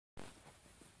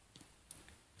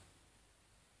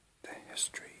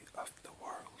History of the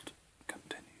World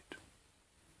Continued.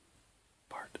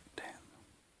 Part 10.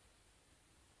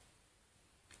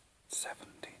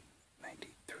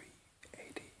 1793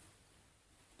 AD.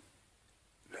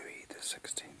 Louis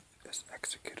XVI is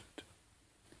executed,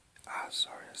 as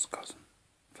are his cousin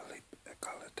Philippe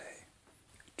Égalité,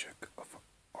 Duke of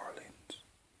Orleans,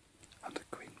 and the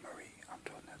Queen Marie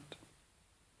Antoinette.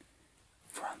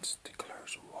 France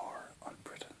declares war on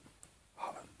Britain,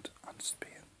 Holland, and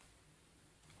Spain,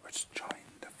 which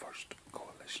joined the First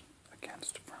Coalition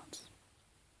against France.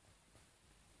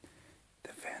 The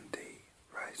Vendée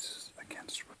rises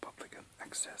against Republican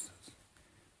excesses,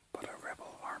 but a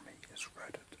rebel army is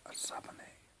routed at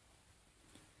Savonay.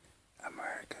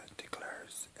 America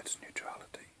declares its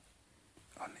neutrality,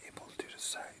 unable to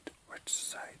decide which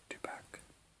side to back.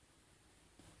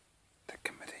 The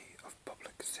Committee of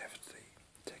Public Safety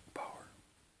take power.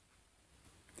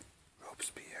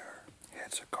 Robespierre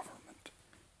heads a government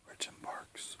which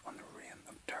embarks on a reign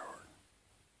of terror.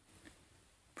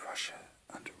 Prussia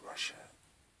and Russia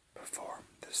perform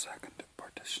the second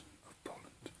partition of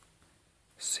Poland,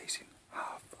 seizing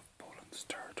half of Poland's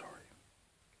territory.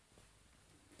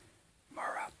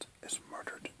 Marat is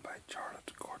murdered by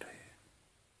Charlotte Corday.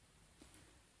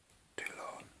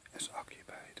 Toulon is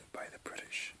occupied by the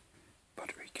British,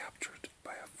 but recaptured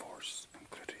by a force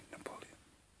including Napoleon.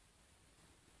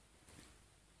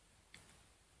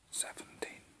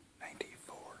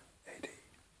 1794 AD.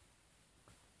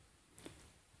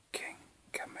 King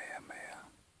Kamehameha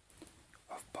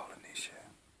of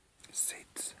Polynesia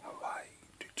cedes Hawaii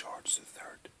to George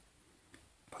III,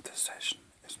 but the cession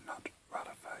is not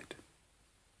ratified.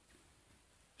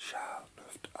 Shah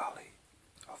Nuft Ali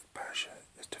of Persia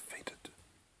is defeated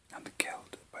and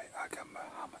killed by Aga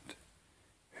Muhammad,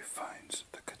 who founds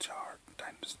the Qajar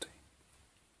dynasty.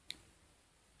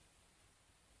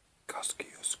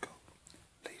 Kosciuszko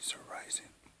leads a rising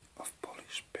of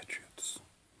Polish patriots,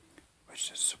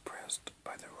 which is suppressed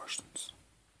by the Russians.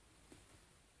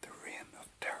 The reign of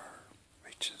terror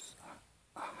reaches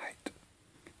a height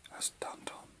as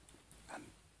Danton and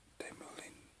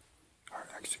Desmoulins are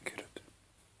executed.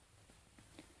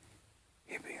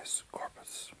 Habeas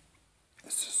corpus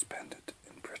is suspended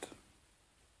in Britain.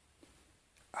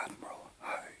 Admiral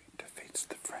Howe defeats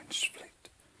the French fleet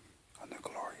on the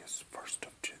glorious 1st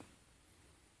of June,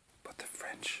 but the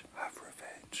French have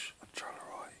revenge on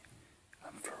Charleroi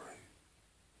and Fleurus.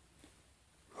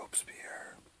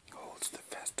 Robespierre holds the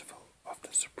festival of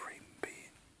the Supreme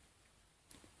Being.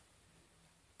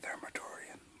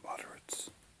 Thermidorian moderates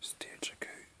stage a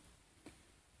coup.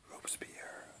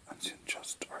 Robespierre and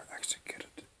Saint-Just are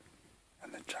executed,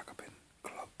 and the Jacobin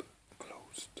Club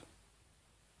closed.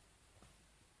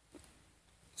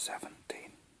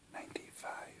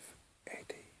 1795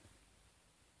 AD.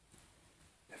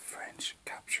 The French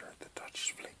capture the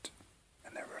Dutch fleet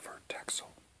in the River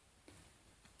Texel.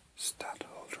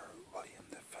 Stadtholder William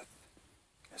V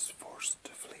is forced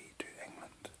to flee to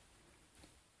England,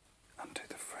 and to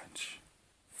the French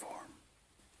form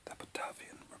the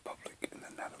Batavian Republic in the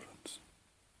Netherlands.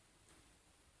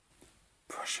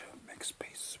 Prussia makes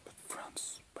peace with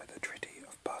France by the Treaty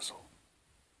of Basel.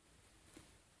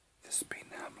 The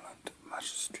Speen-Hamland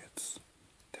magistrates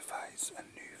devise a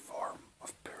new form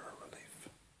of poor relief.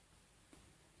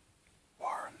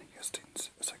 Warren Hastings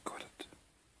is acquitted.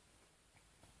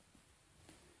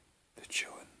 The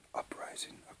Tuan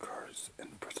uprising occurs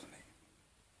in Brittany.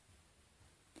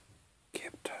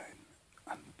 Cape Town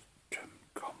and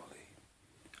Trimcommely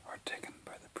are taken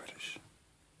by the British.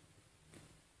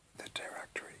 The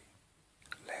Directory,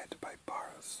 led by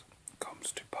Paris,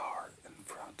 comes to power in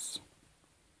France.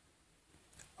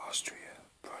 Austria,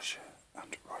 Prussia,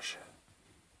 and Russia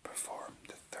perform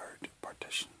the third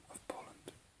partition of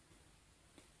Poland.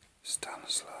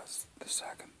 Stanislaus II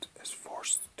is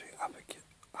forced to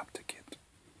abdicate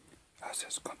as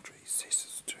his country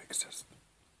ceases to exist.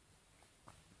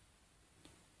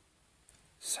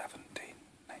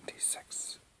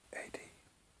 1796 AD.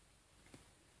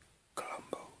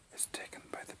 Colombo is taken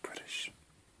by the British,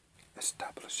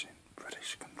 establishing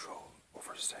British control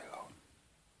over Ceylon.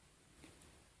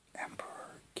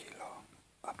 Emperor Qilong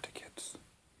abdicates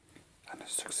and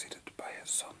is succeeded by his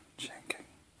son Chengqing.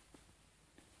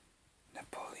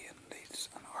 Napoleon leads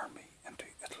an army into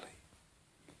Italy.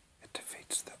 It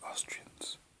defeats the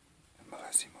Austrians in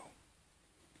Malesimo,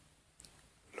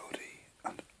 Lodi,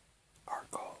 and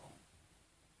Arcole,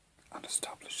 and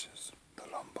establishes the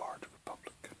Lombard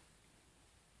Republic.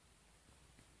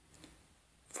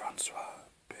 Francois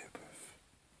Babeuf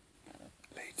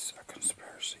leads a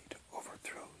conspiracy to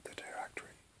overthrow the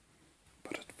Directory,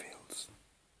 but it fails.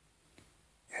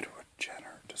 Edward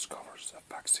Jenner discovers a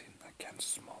vaccine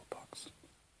against smallpox.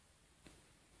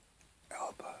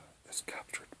 Elba is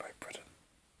captured by Britain.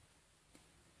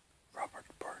 Robert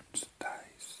Burns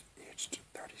dies aged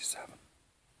 37.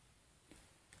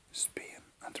 Spain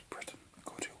and Britain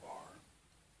go to war.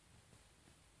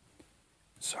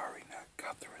 Tsarina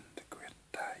Catherine the Great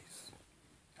dies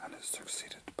and is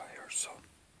succeeded by her son,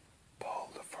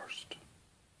 Paul I.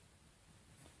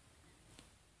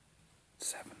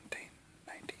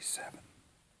 1797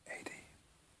 AD.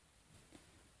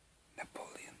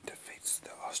 Napoleon defeats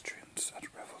the Austrians at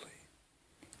Rivoli,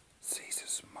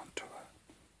 seizes Mantua,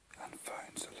 and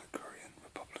founds the Ligurian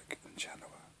Republic in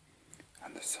Genoa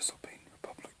and the Cisalpine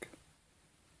Republic.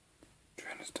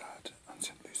 Trinidad and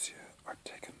St. Lucia are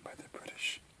taken by the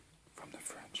British from the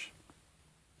French.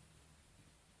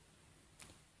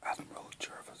 Admiral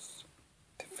Jervis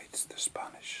defeats the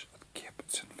Spanish at Cape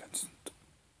St. Vincent.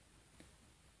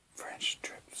 French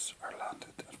troops are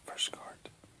landed at Frescard,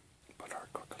 but are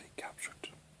quickly captured.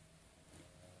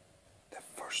 The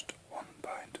first £1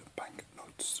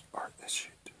 banknotes are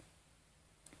issued.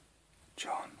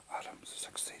 John Adams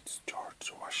succeeds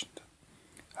George Washington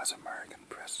as American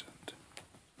president.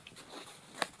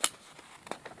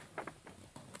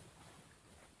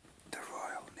 The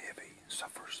Royal Navy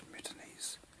suffers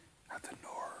mutinies at the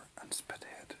Nore and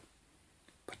Spithead,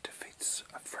 but defeats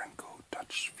a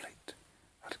Franco-Dutch fleet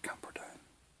at Camperdown.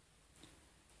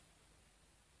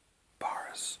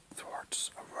 Paris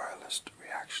thwarts a royalist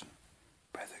reaction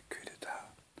by the coup d'etat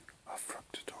of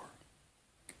Fructidor.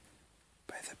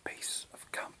 By the Peace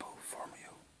of Campo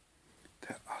Formio,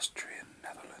 the Austrian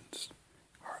Netherlands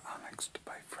are annexed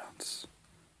by France,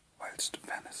 whilst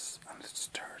Venice and its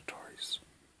territories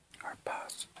are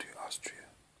passed to Austria.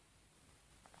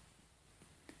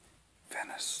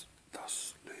 Venice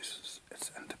thus loses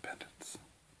its independence.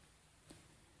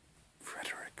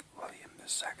 Frederick William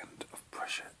II of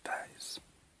Prussia dies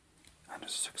and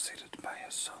is succeeded by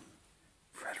his son,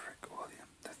 Frederick William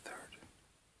III.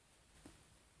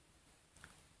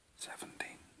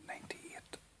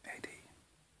 1798 AD.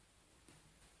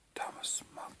 Thomas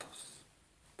Malthus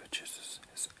produces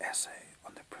his essay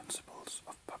on the principles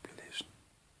of population.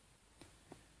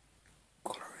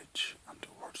 Coleridge and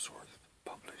Wordsworth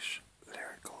publish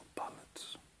lyrical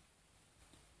ballads.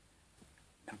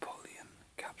 Napoleon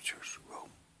captures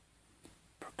Rome,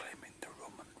 proclaiming the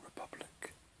Roman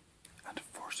Republic and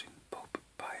forcing Pope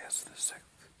Pius VI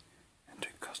into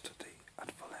custody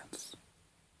at Valence.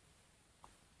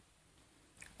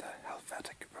 The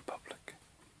Helvetic Republic,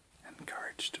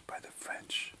 encouraged by the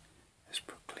French, is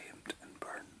proclaimed in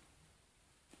Bern.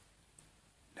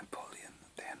 Napoleon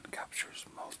then captures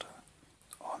Malta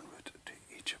en route to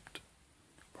Egypt,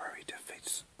 where he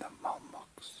defeats the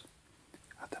Mamelukes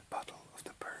at the Battle of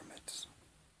the Pyramids.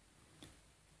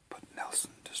 But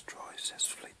Nelson destroys his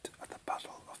fleet at the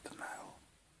Battle of the Nile.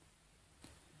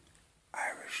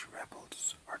 Irish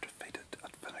rebels are defeated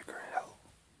at Vinegar Hill,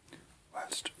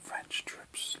 whilst French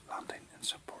troops landing in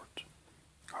support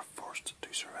are forced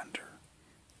to surrender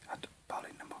at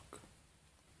Ballynamuk.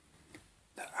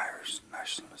 The Irish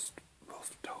nationalist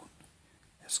Rolf Tone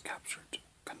is captured,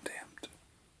 condemned,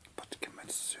 but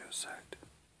commits suicide.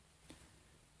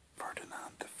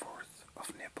 Ferdinand IV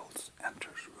of Naples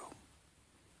enters Rome,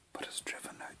 but is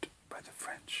driven out by the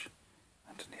French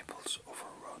and Naples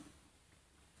overrun.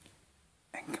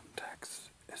 Income tax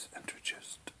is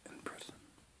introduced in Britain.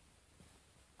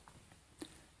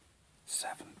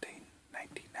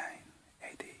 1799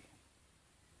 AD.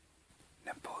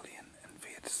 Napoleon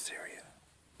invades Syria,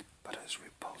 but is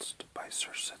repulsed by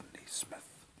Sir Sidney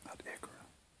Smith at Agra.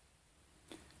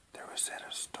 The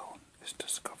Rosetta Stone is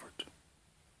discovered.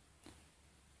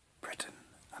 Britain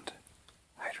and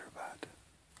Hyderabad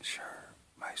share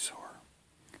Mysore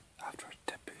after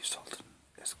Tipu Sultan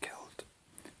is killed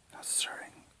at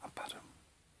Seringapatam.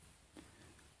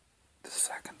 The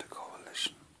second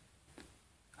coalition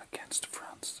against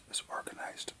France is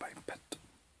organized by Pitt.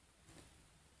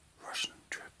 Russian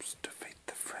troops defeat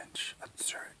the French at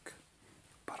Zurich,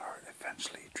 but are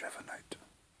eventually driven out.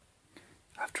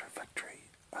 After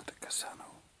victory at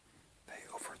Cassano, they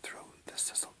overthrow the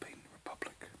Cisalpine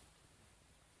Republic.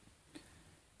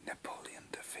 Napoleon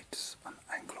defeats an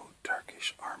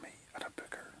Anglo-Turkish army at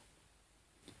Abukir.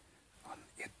 On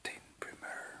 18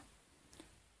 Brumaire,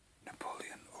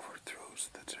 Napoleon overthrows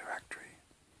the Directory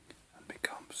and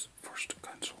becomes First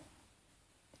Consul.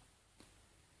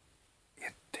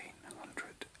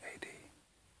 1800 AD.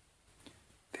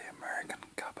 The American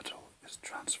capital is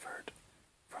transferred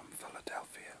from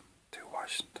Philadelphia to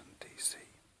Washington, D.C.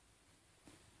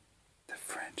 The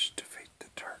French defeat the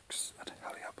Turks at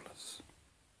Heliopolis.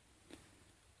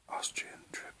 Austrian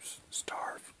troops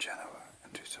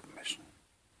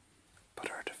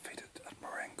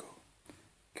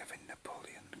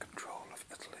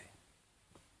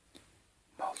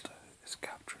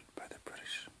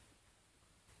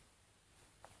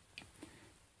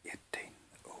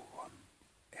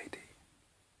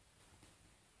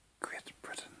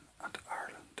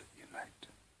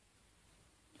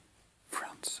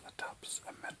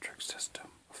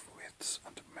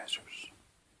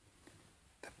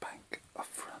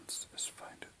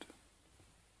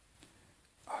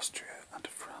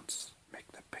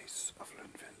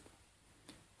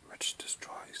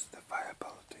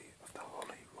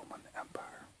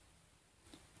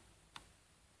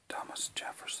Thomas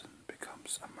Jefferson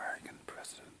becomes American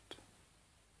president.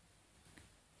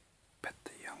 Pitt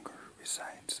the Younger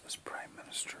resigns as Prime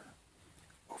Minister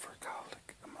over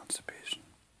Catholic emancipation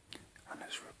and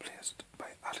is replaced by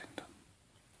Addington.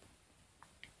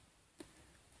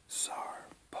 Tsar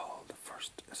Paul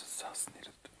I is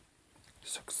assassinated,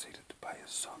 succeeded by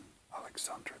his son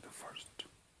Alexander I.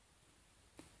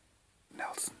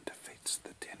 Nelson defeats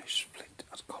the Danish fleet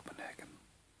at Copenhagen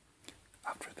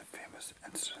after the famous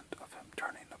incident of him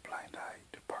turning a blind eye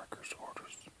to Parker's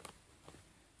orders.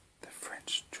 The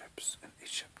French troops in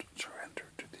Egypt surrender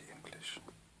to the English.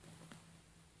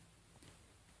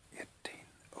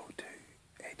 1802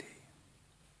 AD.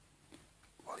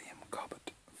 William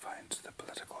Cobbett finds the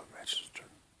political register.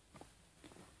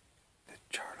 The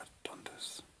Charlotte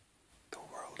Dundas, the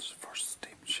world's first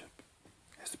steamship,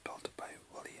 is built by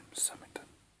William Symington.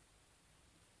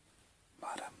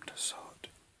 Madame Tussaud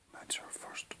mounts her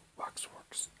first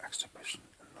waxworks exhibition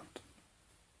in London.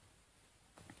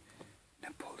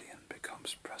 Napoleon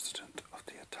becomes president of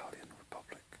the Italian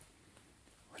Republic,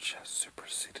 which has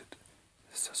superseded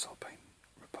the Cisalpine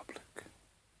Republic.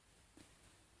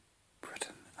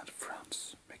 Britain and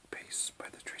France make peace by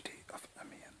the Treaty of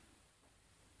Amiens.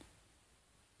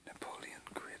 Napoleon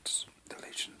creates the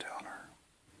Legion d'Honneur,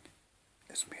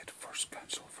 is made First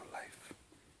Consul for life,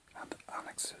 and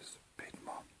annexes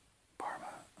Piedmont,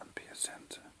 Parma, and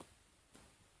Piacenza.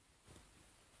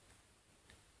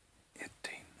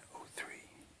 1803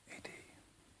 AD.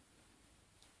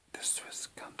 The Swiss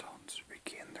cantons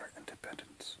regain their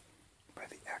independence by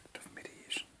the Act of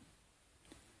Mediation.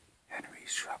 Henry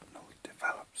Shrapnel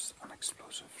develops an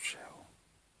explosive shell.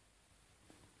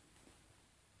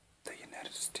 The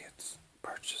United States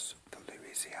purchased the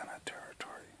Louisiana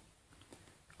Territory,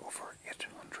 over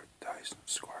 800,000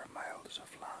 square miles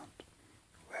of land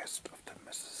west of the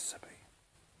Mississippi,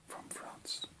 from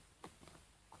France.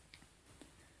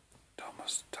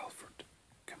 Thomas Telford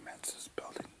commences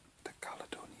building the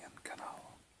Caledonian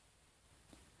Canal.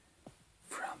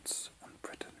 France and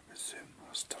Britain resume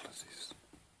hostilities.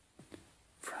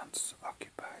 France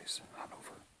occupies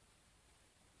Hanover.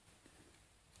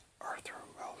 Arthur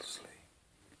Wellesley,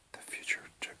 the future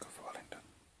Duke of Wellington,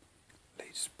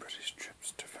 leads British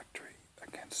troops to victory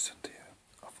against Cynthia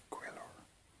of Gwalior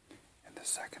in the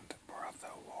Second Maratha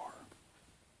War.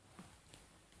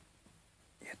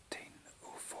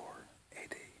 1804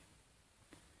 AD.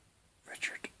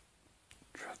 Richard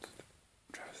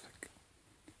Trevithick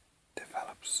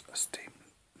develops a steam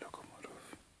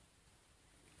locomotive.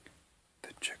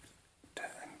 The Duc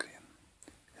d'Enghien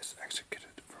is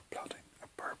executed for plotting a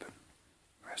Bourbon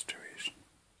restoration.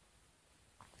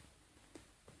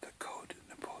 The Code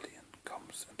Napoleon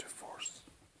comes into force.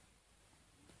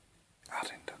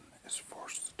 Addington is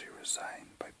forced to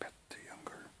resign by Pitt the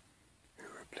Younger, who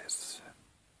replaces him.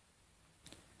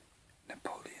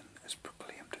 Napoleon is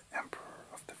proclaimed Emperor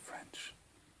of the French,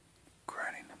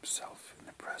 crowning himself in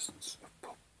the presence of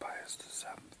Pope Pius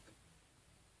VII.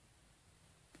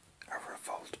 A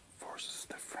revolt forces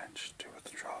the French to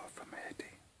withdraw from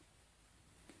Haiti.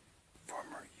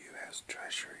 Former U.S.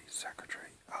 Treasury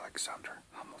Secretary Alexander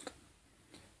Hamilton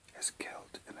is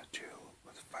killed in a duel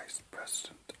with Vice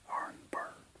President Aaron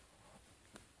Burr.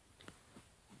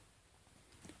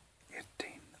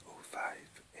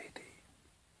 1805 AD.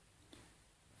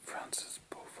 Francis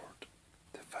Beaufort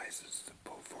devises the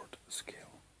Beaufort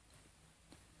scale.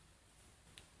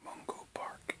 Mungo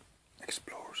Park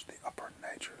explores the upper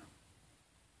Niger.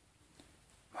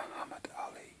 Muhammad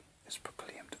Ali is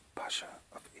proclaimed Pasha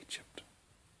of Egypt.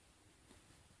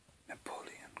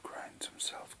 Napoleon crowns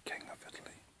himself King of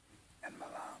Italy in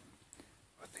Milan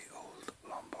with the old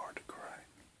Lombard crown.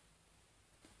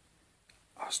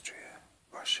 Austria,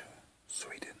 Russia,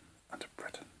 Sweden, and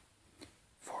Britain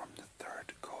form the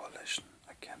third coalition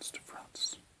against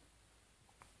France.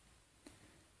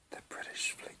 The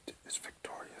British fleet is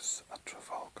victorious at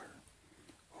Trafalgar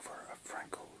over a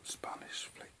Franco-Spanish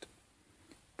fleet,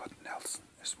 but Nelson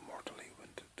is mortally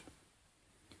wounded.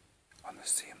 On the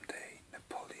same day,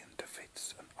 Napoleon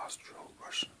defeats an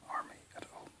Austro-Russian army at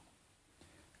Ulm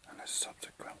and is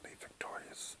subsequently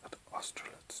victorious at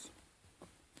Austerlitz.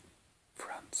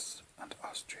 France and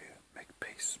Austria make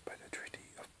peace by the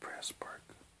Treaty of Pressburg.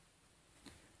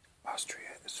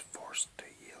 Austria is forced to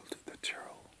yield the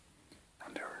Tyrol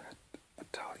and her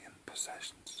Italian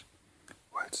possessions,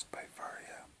 whilst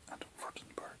Bavaria and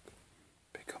Württemberg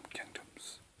become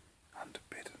kingdoms and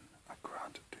Baden a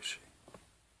Grand Duchy.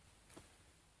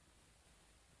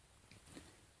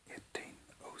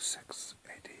 1806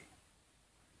 AD.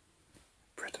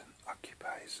 Britain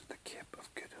occupies the Cape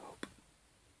of Good Hope.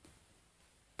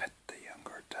 Pitt the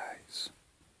Younger dies.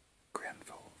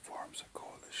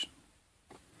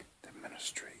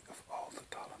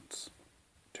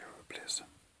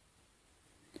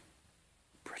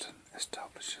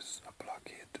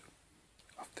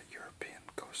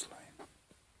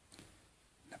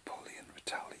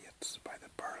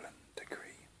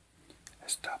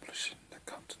 establishing the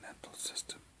continental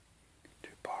system to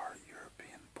bar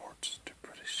European ports to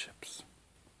British ships.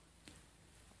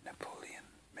 Napoleon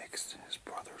makes his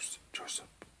brothers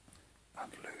Joseph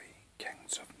and Louis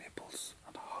kings of Naples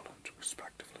and Holland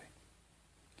respectively.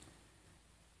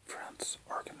 France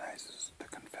organizes the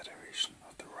Confederation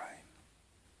of the Rhine.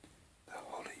 The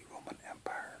Holy Roman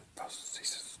Empire thus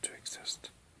ceases to exist,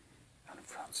 and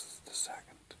Francis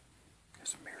II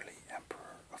is merely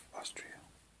Emperor of Austria.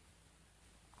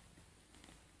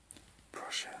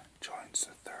 Prussia joins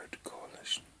the Third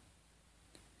Coalition.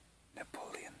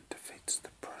 Napoleon defeats the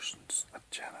Prussians at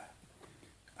Jena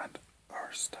and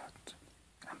Auerstadt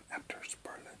and enters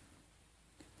Berlin.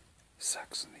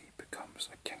 Saxony becomes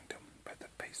a kingdom by the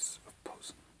Peace of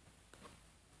Posen.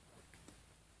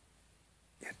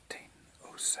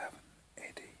 1807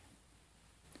 AD.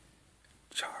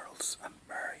 Charles and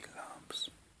Mary Lamb's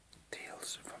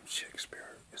Tales from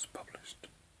Shakespeare is published.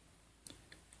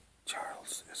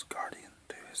 Charles is guardian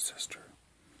to his sister,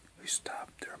 who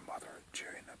stabbed their mother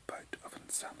during a bout of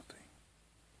insanity.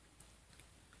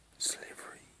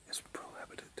 Slavery is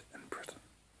prohibited in Britain.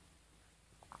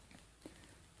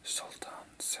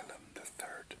 Sultan Selim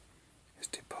III is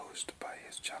deposed by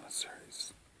his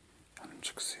Janissaries and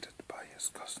succeeded by his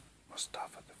cousin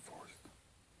Mustafa IV.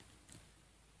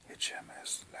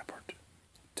 HMS Leopard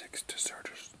takes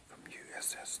deserters from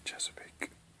USS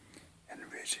Chesapeake,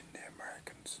 enraging the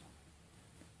Americans.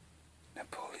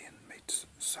 Napoleon meets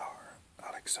Tsar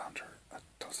Alexander at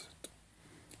Tilsit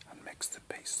and makes the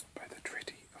peace by the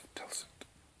Treaty of Tilsit.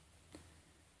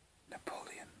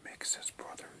 Napoleon makes his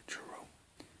brother Jerome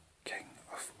King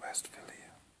of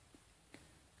Westphalia.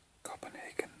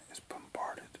 Copenhagen is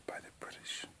bombarded by the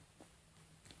British.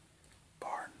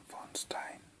 Baron von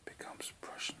Stein becomes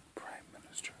Prussian Prime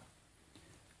Minister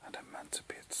and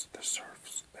emancipates the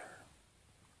serfs there.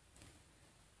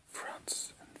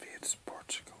 France invades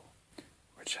Portugal,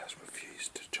 which has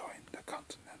refused to join the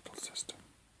continental system.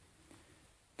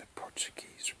 The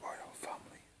Portuguese royal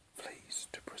family flees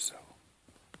to Brazil.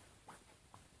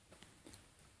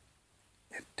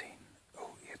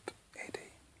 1808 AD.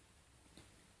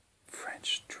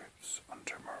 French troops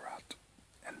under Murat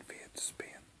invade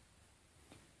Spain.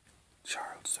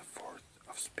 Charles IV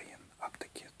of Spain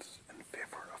abdicates in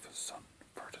favour of his son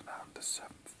Ferdinand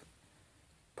VII,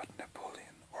 but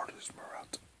Napoleon orders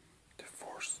Murat to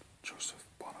force Joseph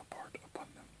Bonaparte upon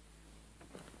them.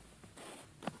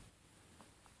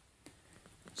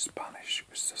 Spanish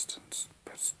resistance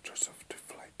puts Joseph to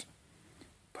flight,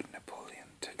 but Napoleon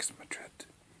takes Madrid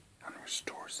and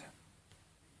restores him.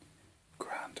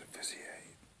 Grand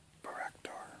Vizier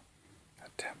Baraktar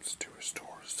attempts to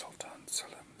restore Sultan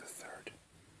Selim III,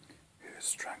 who is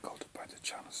strangled by the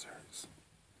Janissaries.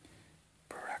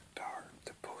 Baraktar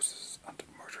deposes and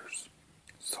murders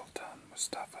Sultan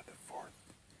Mustafa IV,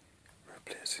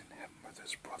 replacing him with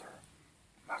his brother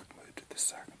Mahmud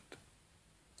II.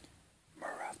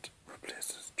 Murat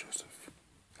replaces Joseph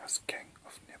as King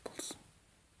of Naples.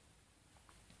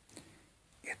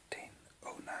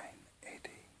 1809 AD.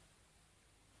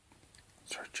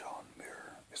 Sir John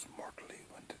Muir is mortally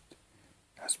wounded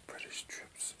as British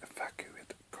troops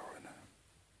evacuate Corunna.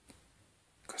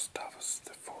 Gustavus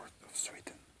IV of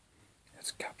Sweden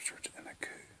is captured in a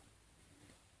coup.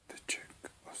 The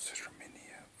Duke of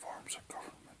Sudermania forms a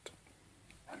government,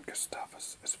 and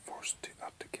Gustavus is forced to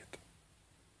abdicate.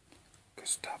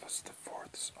 Gustavus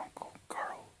IV's uncle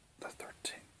Karl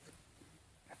XIII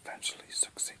eventually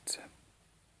succeeds him.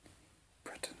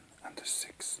 Britain and the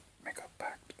Sikhs make a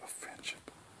pact of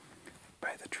friendship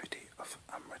by the Treaty of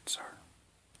Amritsar.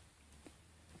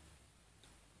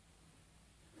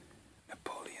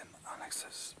 Napoleon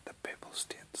annexes the Papal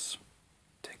States,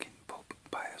 taking Pope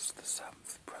Pius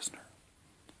VII prisoner,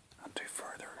 and to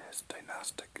further his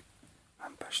dynastic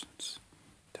ambitions,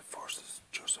 divorces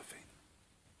Josephine.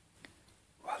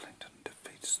 Wellington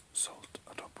defeats Soult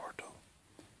at Oporto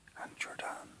and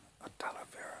Jourdan at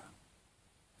Talavera.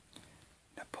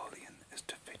 Napoleon is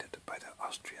defeated by the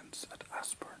Austrians at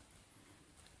Aspern,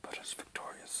 but is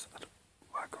victorious at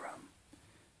Wagram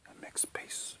and makes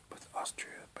peace with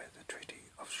Austria by the Treaty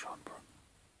of Schönbrunn.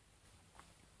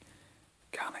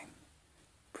 Canning,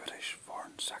 British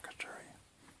Foreign Secretary,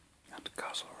 and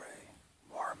Castlereagh,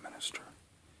 War Minister,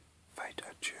 fight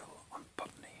a duel on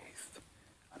Putney Heath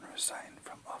and resign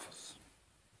from office.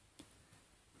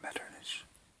 Metternich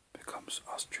becomes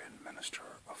Austrian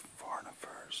Minister of Foreign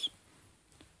Affairs.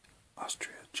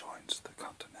 Austria joins the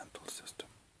continental system.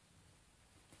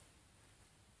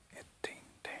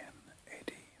 1810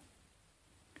 AD.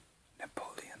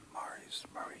 Napoleon marries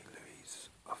Marie-Louise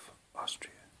of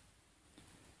Austria.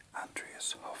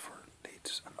 Andreas Hofer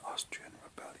leads an Austrian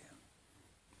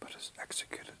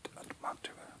executed at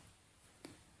Mantua.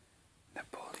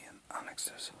 Napoleon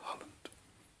annexes Holland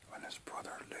when his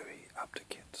brother Louis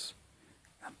abdicates,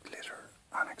 and later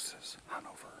annexes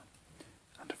Hanover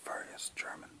and various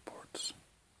German ports.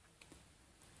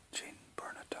 Jean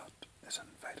Bernadotte is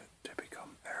invited to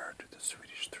become heir to the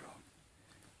Swedish throne,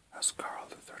 as Karl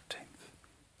XIII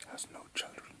has no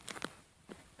children.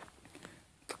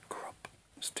 The Krupp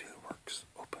Steelworks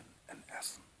open in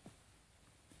Essen.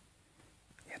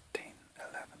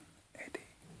 1811 AD.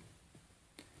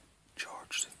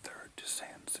 George III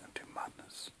descends into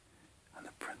madness, and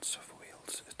the Prince of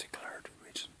Wales is declared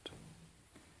regent.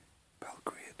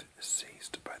 Belgrade is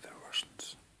seized by the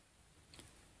Russians.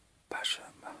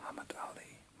 Pasha Muhammad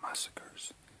Ali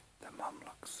massacres the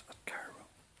Mamluks at Cairo.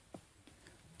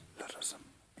 Luddism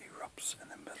erupts in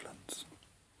the Midlands.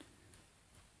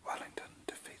 Wellington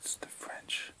defeats the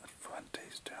French at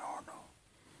Fuentes de Horno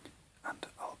and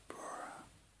Albuera.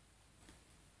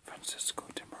 Francisco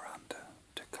de Miranda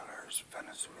declares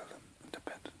Venezuelan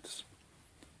independence.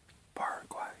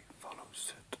 Paraguay follows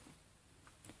suit.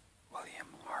 William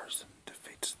Harrison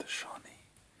defeats the Shawnee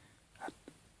at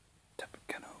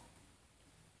Tippecanoe.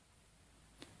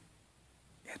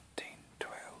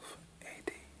 1812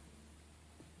 AD.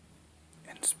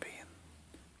 In Spain,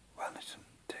 Wellington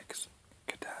takes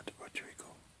Ciudad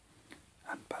Rodrigo,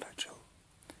 and Badajoz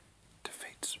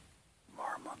defeats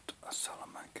Marmont at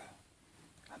Salamanca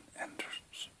and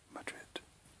enters Madrid.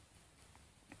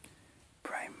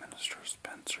 Prime Minister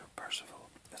Spencer Perceval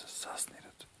is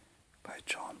assassinated by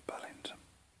John Bellingham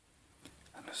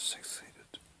and is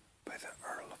succeeded by the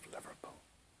Earl of Liverpool.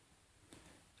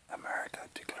 America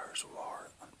declares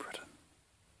war on Britain.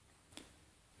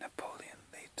 Napoleon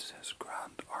leads his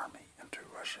Grand Army into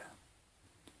Russia.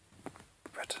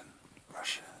 Britain,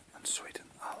 Russia, and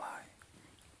Sweden ally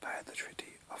via the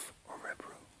Treaty of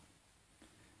Orebro.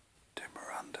 De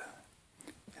Miranda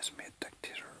is made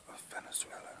dictator of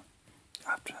Venezuela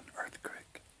after an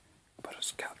earthquake, but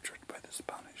is captured by the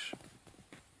Spanish.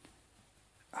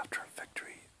 After a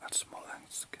victory at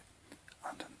Smolensk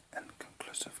and an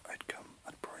inconclusive outcome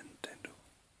at Borodino,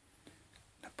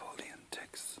 Napoleon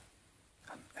takes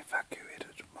and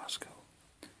evacuated Moscow,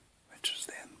 which is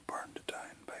then burned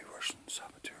down by Russian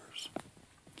saboteurs.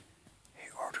 He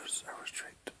orders a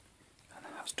retreat and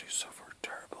has to suffer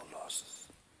terrible losses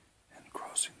in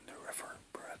crossing the river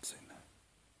Berezina.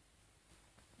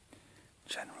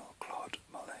 General Claude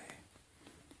Mollet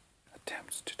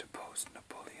attempts to depose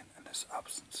Napoleon in his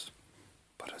absence,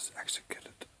 but is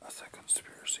executed as the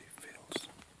conspiracy fails.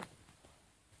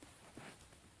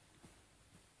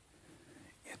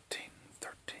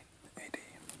 1813 AD.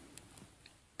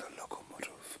 The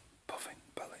locomotive Puffing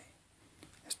Billy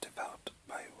is developed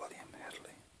by William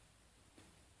Hedley.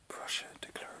 Prussia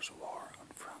declares war on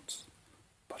France,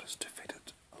 but is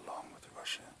defeated along with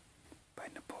Russia by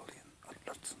Napoleon at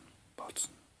Lutzen,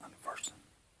 Botzen, and Versen.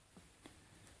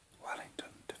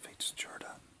 Wellington defeats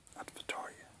Jourdan at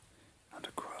Vittoria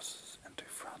and crosses into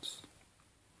France.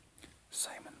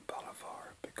 Simon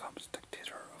Bolivar becomes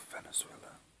dictator of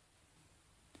Venezuela.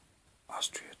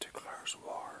 Austria declares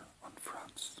war on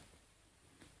France.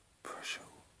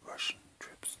 Prusso-Russian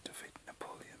troops defeat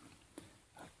Napoleon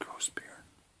at Grossbeeren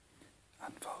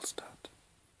and Wahlstatt,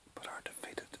 but are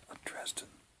defeated at Dresden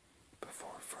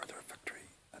before further victory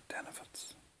at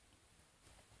Dennewitz.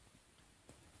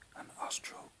 An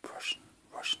Austro-Prussian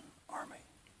Russian army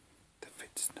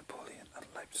defeats Napoleon at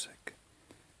Leipzig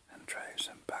and drives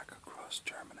him back across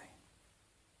Germany.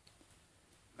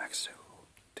 Mexico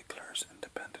declares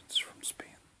independence from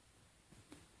Spain.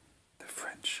 The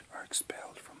French are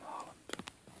expelled from Holland.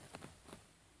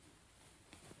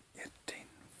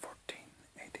 1814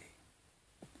 AD.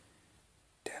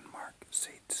 Denmark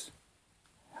cedes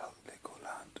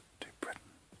Heligoland to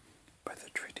Britain by the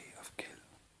Treaty of Kiel.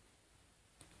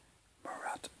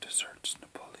 Murat deserts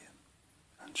Napoleon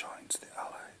and joins the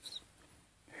Allies,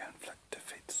 who inflict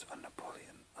defeats on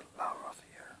Napoleon at La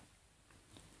Rothiere.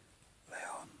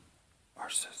 Leon,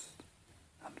 Arcis,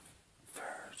 and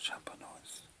Fer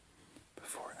Champenoise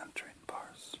before entering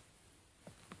Paris.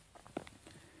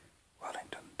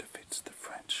 Wellington defeats the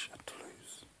French at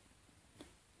Toulouse.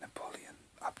 Napoleon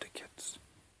abdicates,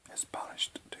 is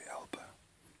banished to Elba,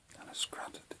 and is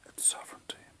granted its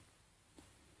sovereignty.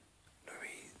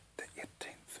 Louis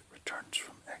XVIII returns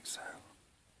from exile.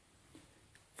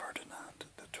 Ferdinand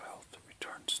XII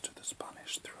returns to the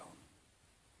Spanish throne.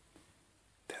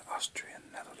 The Austrian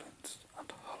Netherlands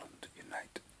and Holland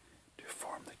unite to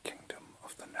form the Kingdom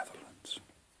of the Netherlands.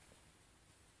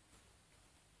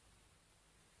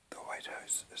 The White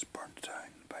House is burned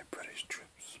down by British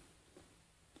troops.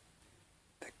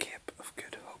 The Cape of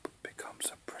Good Hope becomes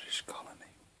a British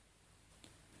colony.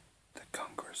 The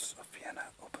Congress of Vienna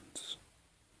opens.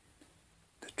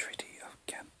 The Treaty of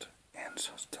Ghent ends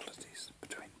hostilities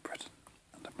between Britain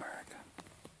and America.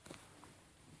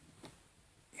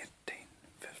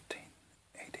 1815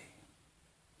 AD.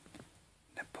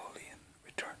 Napoleon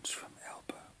returns from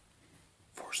Elba,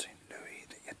 forcing Louis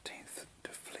XVIII to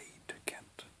flee to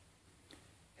Ghent.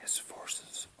 His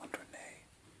forces under Ney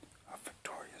are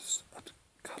victorious at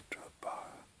Quatre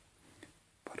Bras,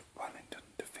 but Wellington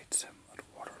defeats him at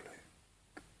Waterloo.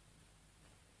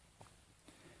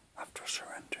 After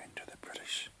surrendering to the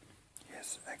British, he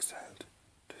is exiled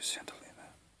to St.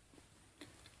 Helena.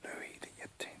 Louis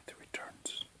XVIII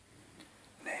returns.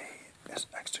 Ney is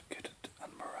executed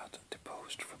and Murat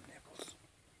deposed from Naples.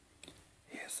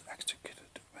 He is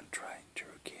executed when trying to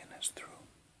regain his throne.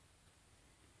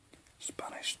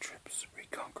 Spanish troops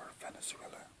reconquer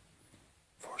Venezuela,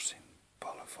 forcing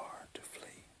Bolivar to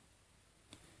flee.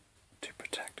 To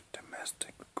protect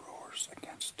domestic growers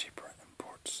against cheaper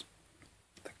imports,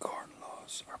 the Corn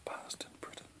Laws are passed in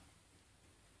Britain.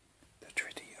 The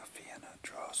Treaty of Vienna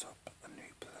draws up a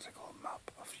new political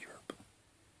map of Europe.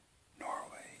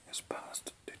 Norway is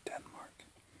passed to Denmark,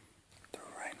 the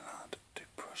Rhineland to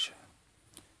Prussia,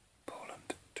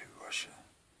 Poland to Russia,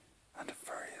 and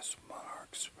various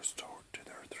monarchs restored to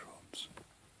their thrones.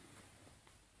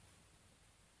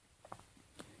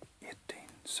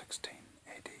 1816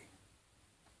 AD.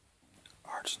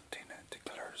 Argentina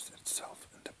declares itself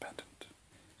independent,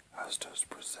 as does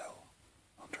Brazil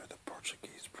under the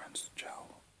Portuguese Prince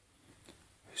João,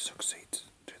 who succeeds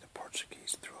to the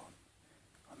Portuguese throne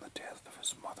on the death of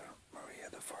his mother Maria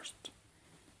I,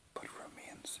 but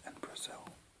remains in Brazil.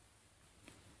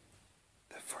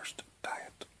 The first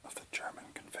Diet of the German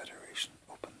Confederation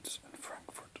opens in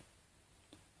Frankfurt.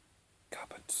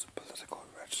 Capet's political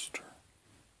register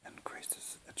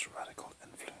increases its radical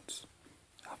influence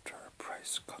after a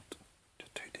price cut to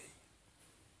 2D.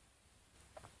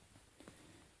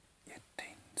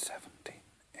 1817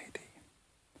 AD.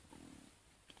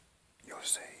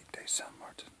 José de San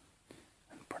Martin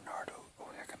and Bernardo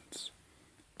O'Higgins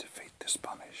defeat the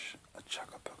Spanish at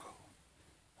Chacabuco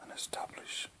and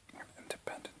establish an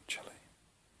independent Chile.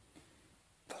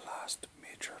 The last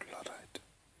major Luddite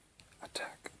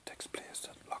attack takes place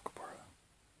at Loughborough.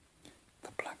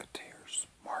 The Blanketeers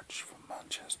march from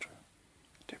Manchester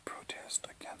to protest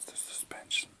against the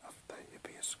suspension of the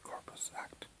Habeas Corpus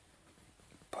Act,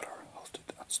 but are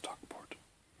halted at Stockport.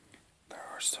 There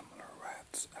are similar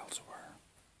riots elsewhere.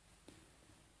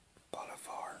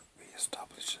 Bolivar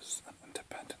re-establishes an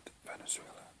independent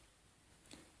Venezuela.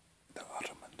 The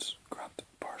Ottomans grant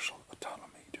partial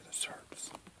autonomy to the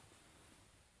Serbs.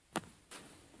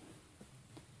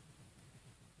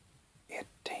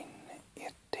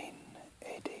 1818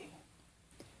 AD.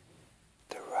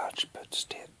 The Rajput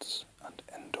states and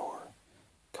Indore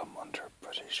come under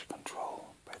British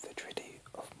control by the Treaty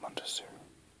of Monteser.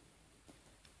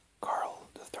 Karl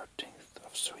XIII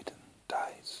of Sweden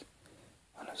dies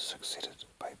and is succeeded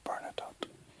by Bernadotte,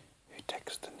 who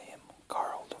takes the name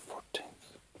Karl XIV.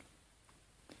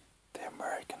 The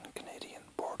American-Canadian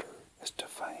border is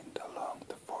defined along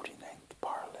the 49th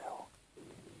parallel.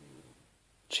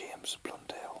 James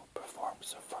Blundell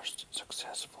performs the first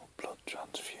successful blood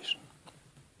transfusion.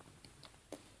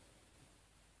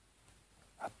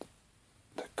 At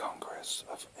the Congress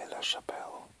of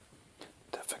Aix-la-Chapelle,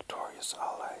 the victorious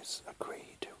Allies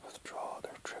agree to withdraw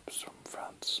their troops from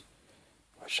France,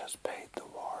 which has paid the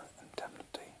war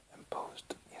indemnity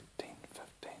imposed in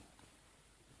 1815.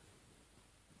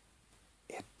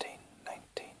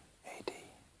 1819 AD.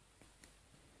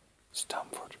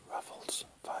 Stamford Raffles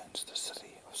finds the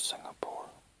city of Singapore.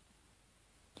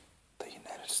 The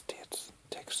United States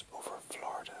takes over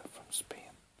Florida from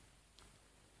Spain.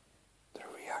 The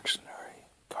reactionary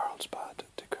Carlsbad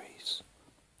decrees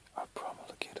are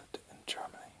promulgated in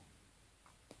Germany.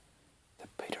 The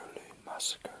Peterloo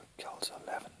massacre kills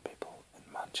 11 people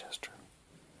in Manchester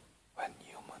when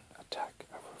Newman attack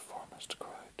a reformist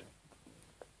crowd.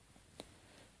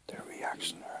 The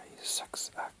reactionary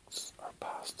Six Acts are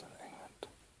passed in England.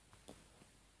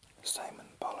 Simon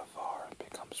Bolivar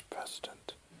becomes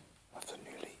president of the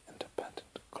newly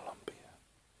independent Colombia.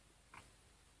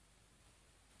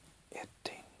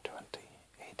 1820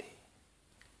 AD.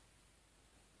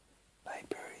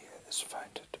 Liberia is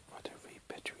founded for the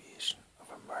repatriation of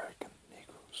American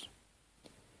Negroes.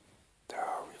 There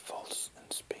are revolts in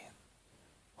Spain,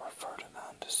 where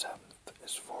Ferdinand VII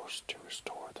is forced to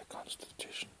restore the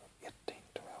Constitution of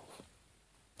 1812,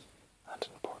 and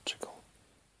in Portugal,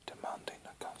 demanding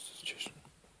a constitution.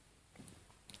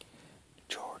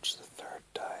 George III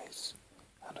dies,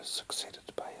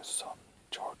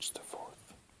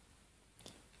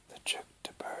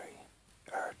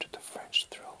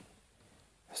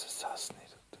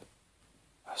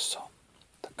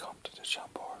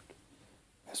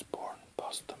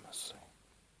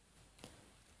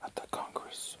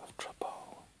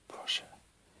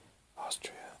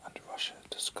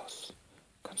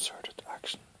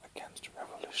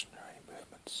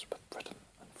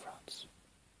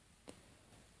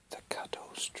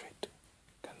 Street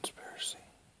conspiracy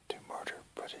to murder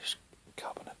British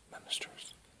cabinet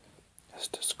ministers is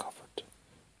discovered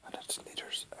and its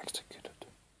leaders executed.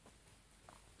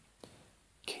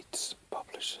 Keats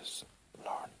publishes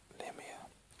Lorne Lamia,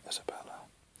 Isabella,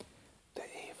 The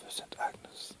Eve of St.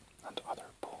 Agnes, and other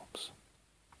poems.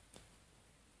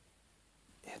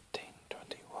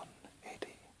 1821 AD.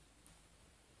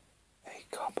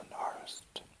 A common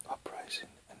arrest uprising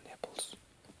in Naples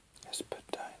is put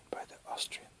down by the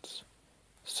Austrians,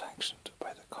 sanctioned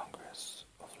by the Congress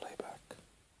of Laybach.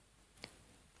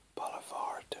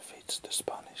 Bolivar defeats the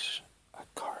Spanish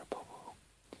at Carabobo,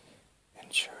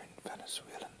 ensuring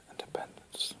Venezuelan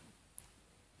independence.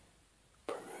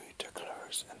 Peru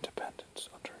declares independence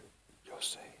under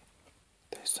Jose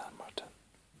de San Martin.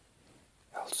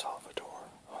 El Salvador,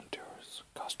 Honduras,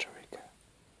 Costa Rica,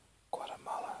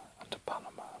 Guatemala, and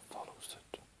Panama follows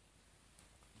it.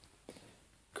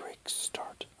 Greeks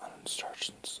start an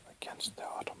insurgence against the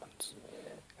Ottomans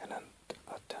in an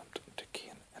attempt to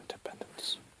gain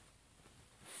independence.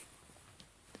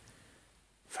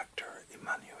 Victor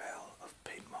Emmanuel of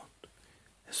Piedmont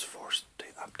is forced to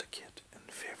abdicate in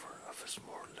favour of his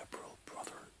more liberal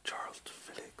brother Charles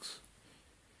Felix.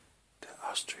 The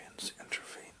Austrians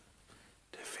intervene,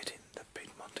 defeating the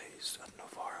Piedmontese at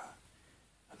Novara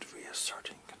and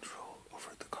reasserting control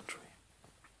over the country.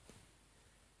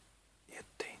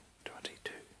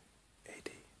 1822 AD.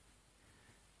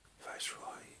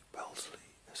 Viceroy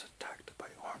Wellesley is attacked by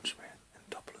Orangemen in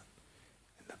Dublin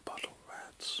in the Bottle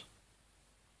Rats.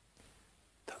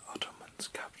 The Ottomans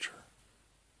capture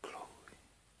Chloe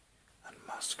and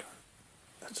massacre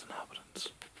its inhabitants.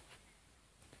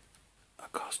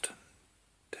 Augustin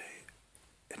de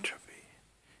Iturbide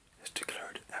is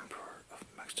declared Emperor of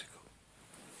Mexico.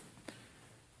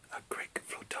 A Greek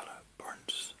flotilla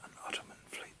burns an Ottoman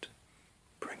fleet,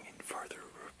 bringing further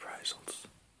reprisals.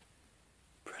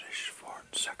 British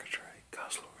Foreign Secretary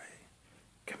Castlereagh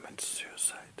commits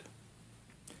suicide.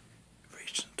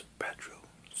 Regent Pedro,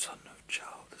 son of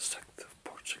João VI of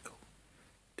Portugal,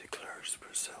 declares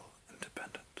Brazil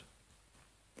independent.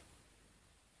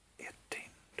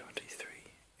 1823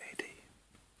 AD.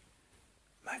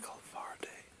 Michael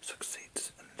Faraday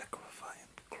succeeds in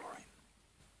liquefying chlorine.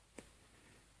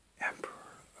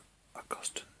 Emperor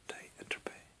Augustin de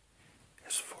Iturbide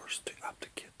is forced to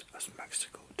abdicate as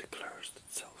Mexico declares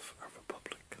itself a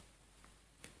republic.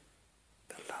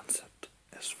 The Lancet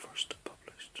is first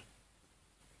published.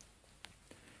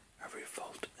 A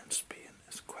revolt in Spain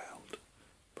is quelled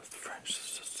with French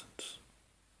assistance.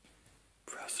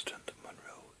 President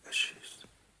Monroe issues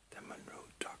the Monroe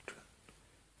Doctrine,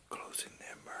 closing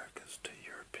the Americas to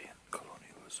European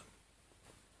colonialism.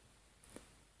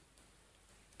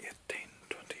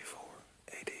 1824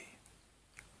 AD.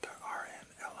 The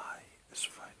RNLI is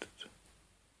founded.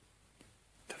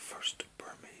 The First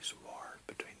Burmese War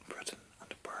between Britain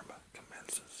and Burma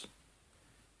commences.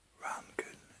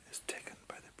 Rangoon is taken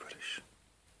by the British.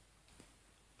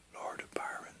 Lord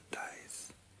Byron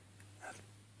dies at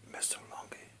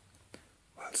Missolonghi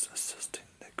whilst assisting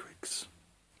the Greeks.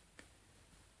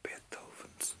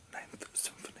 Beethoven's Ninth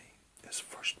Symphony is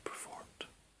first performed.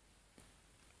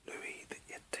 Louis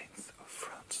XVIII of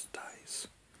France dies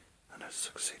and is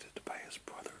succeeded by his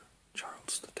brother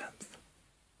Charles X.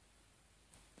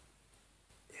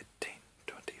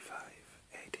 1825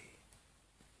 AD.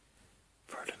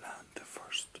 Ferdinand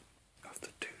I of the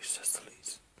Two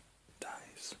Sicilies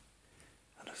dies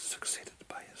and is succeeded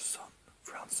by his son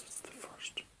Francis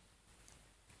I.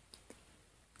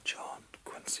 John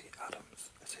Quincy Adams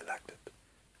is elected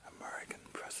American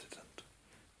president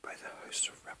by the House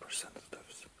of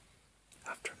Representatives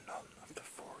after none of the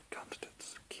four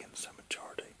candidates gains a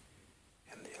majority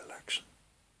in the election.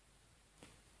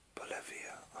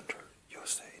 Bolivia under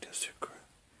Jose de Sucre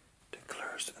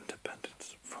declares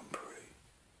independence from Peru,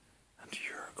 and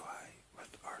Uruguay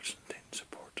with Argentine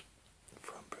support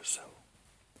from Brazil.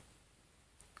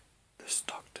 The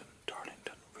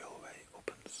Stockton-Darlington Railway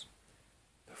opens,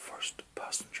 the first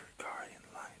passenger carrying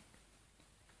line.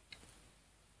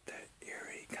 The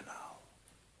Erie Canal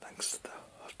links the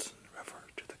Hudson River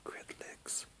to the Great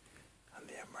Lakes and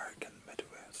the American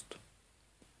Midwest.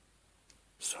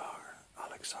 Tsar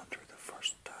Alexander I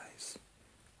dies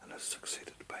and is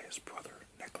succeeded by his brother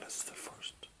Nicholas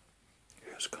I,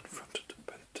 who is confronted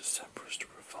by the Decembrist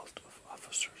revolt of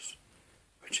officers,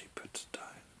 which he puts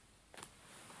down.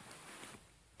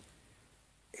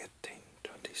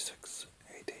 1826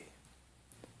 AD.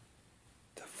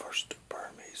 The First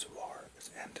Burmese War is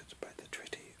ended by the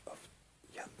Treaty of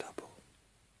Yandabo.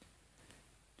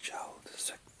 João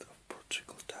VI of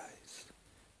Portugal dies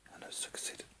and is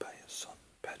succeeded by his son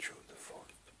Pedro IV.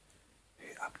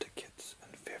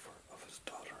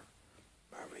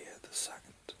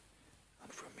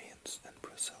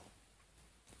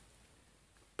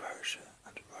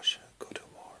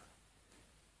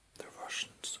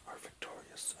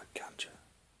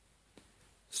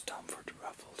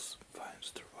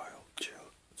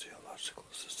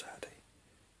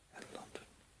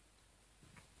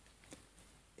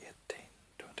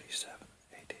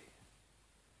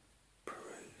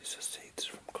 secedes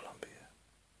from Colombia.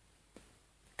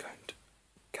 Count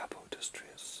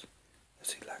Capodistrias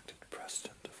is elected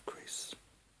president of Greece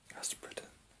as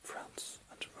Britain, France,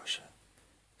 and Russia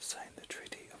signed the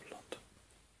Treaty of London,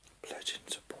 pledging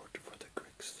support for the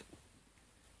Greeks.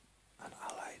 An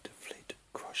allied fleet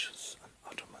crushes an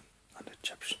Ottoman and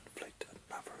Egyptian fleet at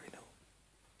Navarino.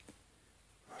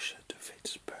 Russia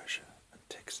defeats Persia and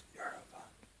takes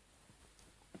Yerevan.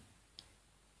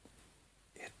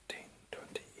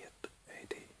 1828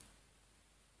 AD.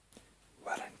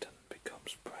 Wellington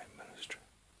becomes Prime Minister.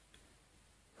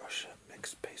 Russia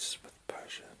makes peace with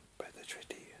Persia by the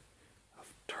Treaty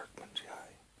of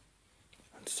Turkmenchai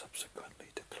and subsequently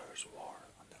declares war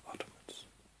on the Ottomans.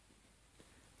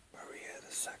 Maria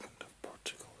II of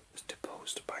Portugal is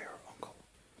deposed by her uncle,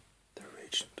 the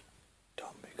regent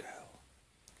Dom Miguel,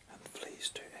 and flees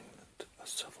to England as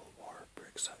civil war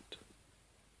breaks out.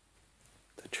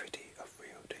 The Treaty of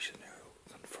Rio de Janeiro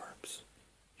confirms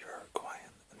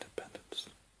Uruguayan independence.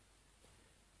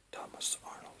 Thomas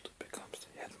Arnold becomes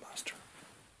the headmaster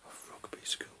of Rugby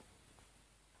School.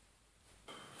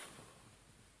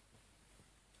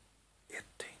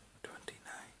 1829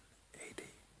 AD.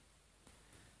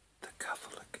 The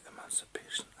Catholic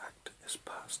Emancipation Act is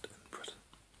passed in Britain.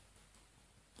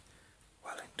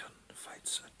 Wellington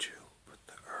fights a duel with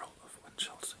the Earl of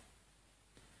Winchelsea.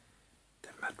 The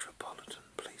Metropolitan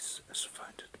Police is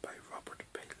founded by Robert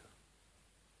Peel.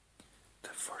 The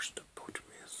first boat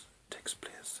race takes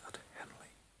place at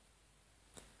Henley.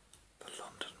 The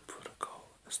London Protocol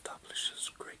establishes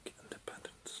Greek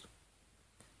independence.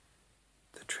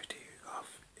 The Treaty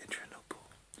of Adrianople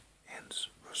ends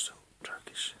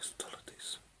Russo-Turkish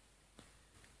hostilities.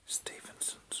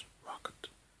 Stevenson's rocket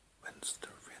wins the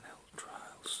Rainhill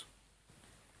trials.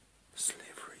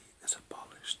 Slavery is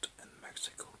abolished in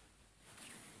Mexico.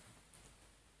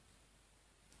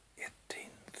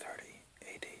 1830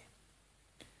 AD.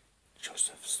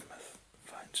 Joseph Smith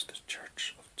founds the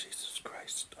Church of Jesus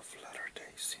Christ of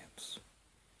Latter-day Saints.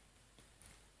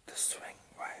 The swing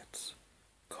riots,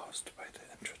 caused by the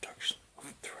introduction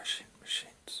of threshing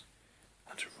machines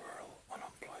and rural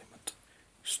unemployment,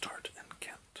 start in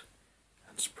Kent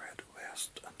and spread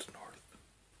west and north.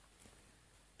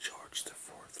 George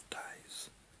IV dies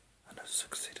and is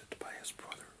succeeded by his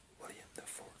brother William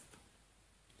IV.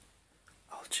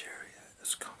 Algeria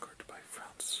is conquered by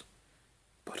France,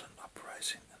 but an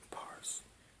uprising in Paris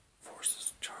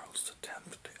forces Charles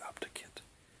X to abdicate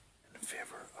in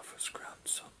favour of his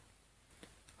grandson.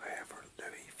 However,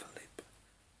 Louis Philippe,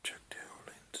 Duc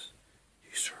d'Orléans,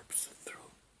 usurps the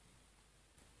throne.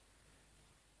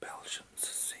 Belgium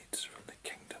secedes from the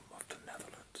Kingdom of the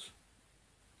Netherlands.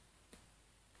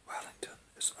 Wellington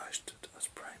is ousted as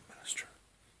Prime Minister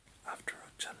after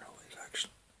a general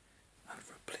election and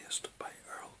replaced by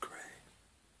Earl Grey.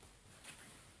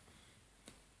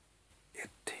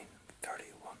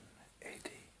 1831 AD.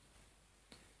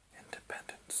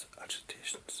 Independence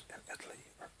agitations in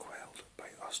Italy are quelled by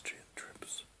Austrian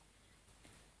troops.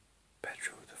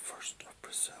 Pedro I of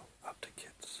Brazil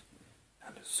abdicates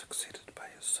and is succeeded by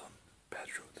his son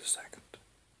Pedro II.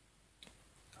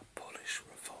 A Polish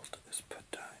revolt is put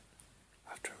down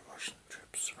after Russian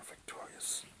troops are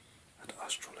victorious at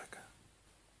Ostroleka.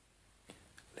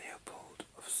 Leopold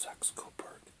of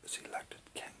Saxe-Coburg is elected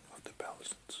King of the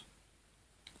Belgians.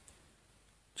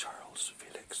 Charles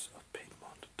Felix of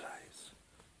Piedmont dies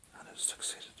and is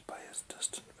succeeded by his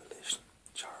distant relation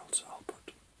Charles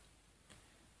Albert.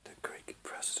 The Greek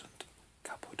president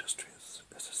Capodistrias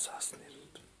is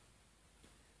assassinated.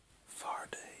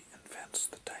 Faraday invents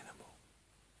the dynamo.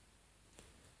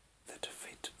 The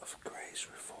defeat of Grey's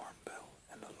Reform Bill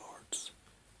in the Lords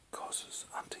causes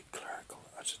anti-clerical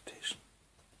agitation.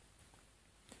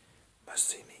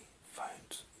 Mazzini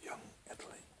founds Young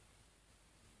Italy.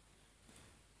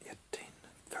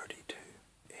 1832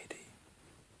 AD.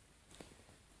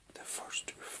 The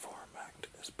first Reform Act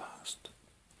is passed,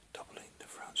 doubling the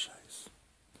franchise.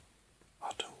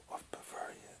 Otto of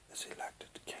Bavaria is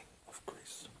elected King of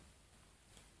Greece.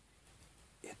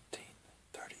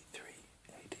 1833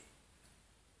 AD.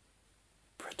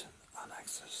 Britain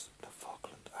annexes the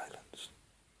Falkland Islands.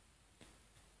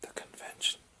 The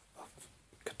Convention of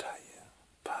Qadiyah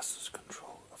passes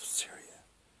control of Syria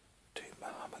to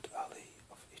Muhammad Ali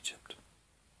of Egypt.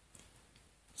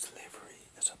 Slavery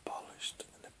is abolished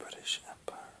in the British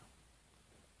Empire.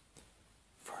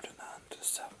 Ferdinand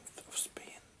VII of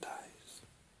Spain dies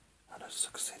and is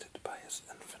succeeded by his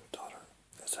infant daughter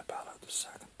Isabella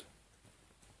II.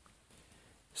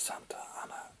 Santa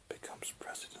Anna becomes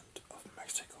president of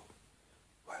Mexico,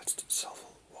 whilst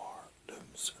civil war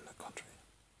looms in the country.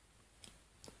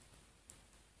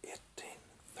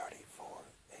 1834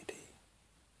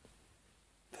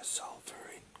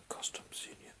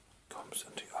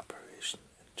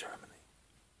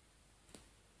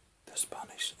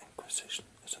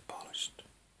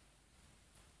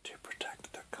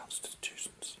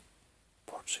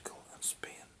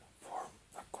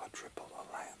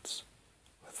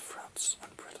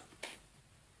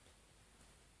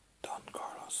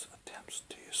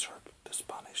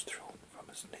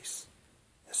 his niece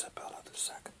Isabella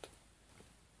II,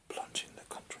 plunging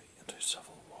the country into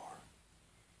civil war,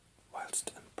 whilst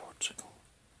in Portugal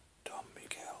Dom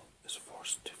Miguel is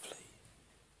forced to flee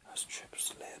as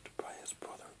troops led by his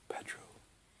brother Pedro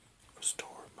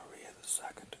restore Maria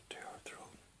II to her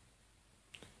throne.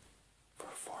 For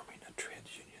forming a trade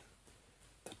union,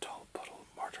 the Tolpuddle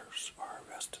martyrs are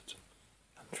arrested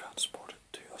and transported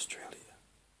to Australia.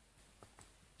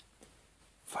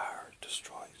 Fire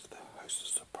destroys the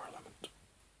Houses of Parliament.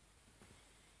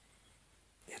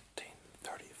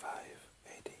 1835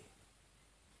 AD.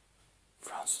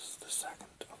 Francis II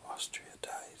of Austria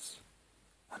dies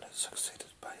and is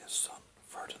succeeded by his son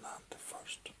Ferdinand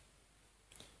I.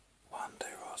 Juan de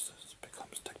Rosas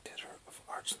becomes dictator of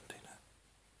Argentina.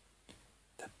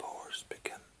 The Boers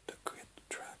begin the Great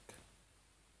Trek.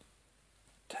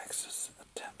 Texas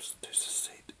attempts to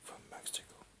secede from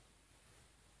Mexico.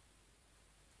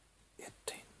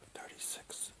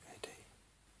 1836 AD.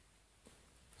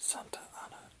 Santa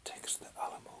Anna takes the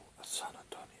Alamo at San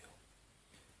Antonio.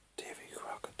 Davy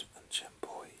Crockett and Jim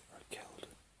Bowie are killed.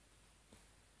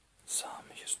 Sam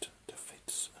Houston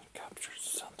defeats and captures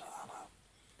Santa Anna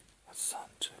at San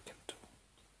Jacinto.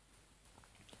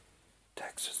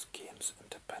 Texas gains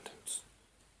independence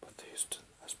with Houston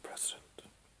as president.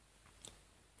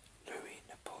 Louis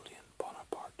Napoleon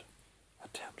Bonaparte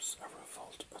attempts a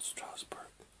revolt at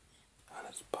Strasbourg and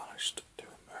is banished to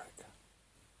America.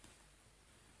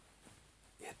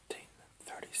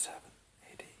 1837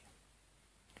 AD.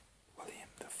 William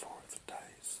IV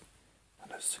dies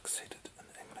and is succeeded in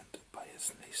England by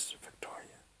his niece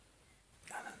Victoria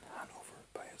and in Hanover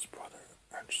by his brother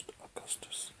Ernst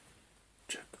Augustus,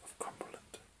 Duke of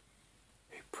Cumberland,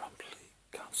 who promptly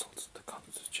cancels the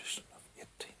Constitution of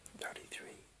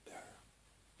 1833 there.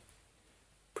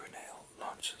 Brunel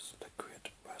launches the Great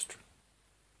Western.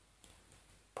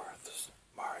 Births,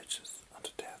 marriages and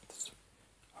deaths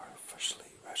are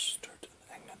officially registered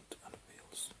in England and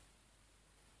Wales.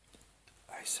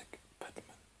 Isaac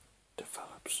Pitman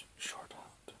develops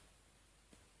shorthand.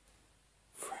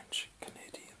 French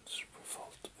Canadians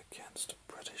revolt against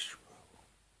British